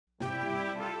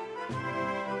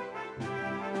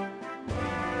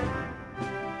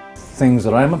things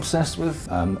that I'm obsessed with,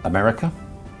 America,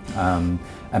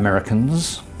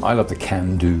 Americans. I love the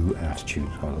can-do attitude,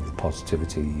 I love the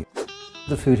positivity.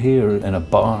 The food here in a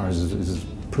bar is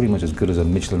pretty much as good as a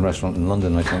Michelin restaurant in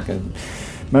London, I think.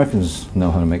 Americans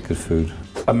know how to make good food.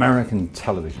 American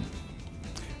television,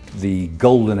 the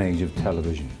golden age of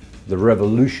television, the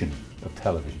revolution of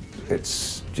television.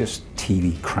 It's just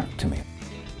TV crack to me.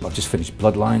 I've just finished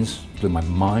Bloodlines, blew my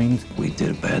mind. We did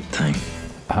a bad thing.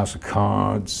 House of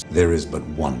Cards. There is but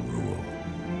one rule.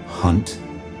 Hunt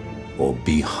or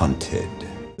be hunted.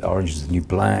 Orange is the New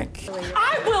Black.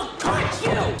 I will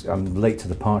cut you! I'm late to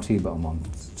the party, but I'm on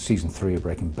season 3 of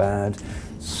Breaking Bad.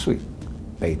 Sweet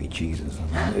baby Jesus.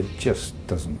 I mean, it just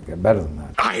doesn't get better than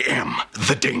that. I am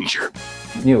the danger.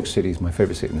 New York City is my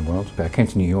favorite city in the world. I came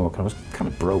to New York and I was kind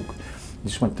of broke. I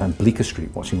just went down Bleecker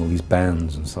Street watching all these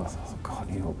bands and stuff. Oh God,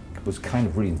 New York was kind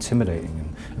of really intimidating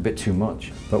and a bit too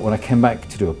much. But when I came back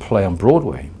to do a play on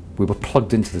Broadway, we were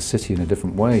plugged into the city in a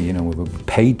different way. You know, we were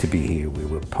paid to be here. We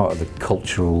were part of the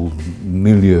cultural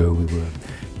milieu. We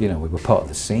were part of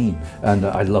the scene, and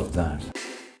I loved that.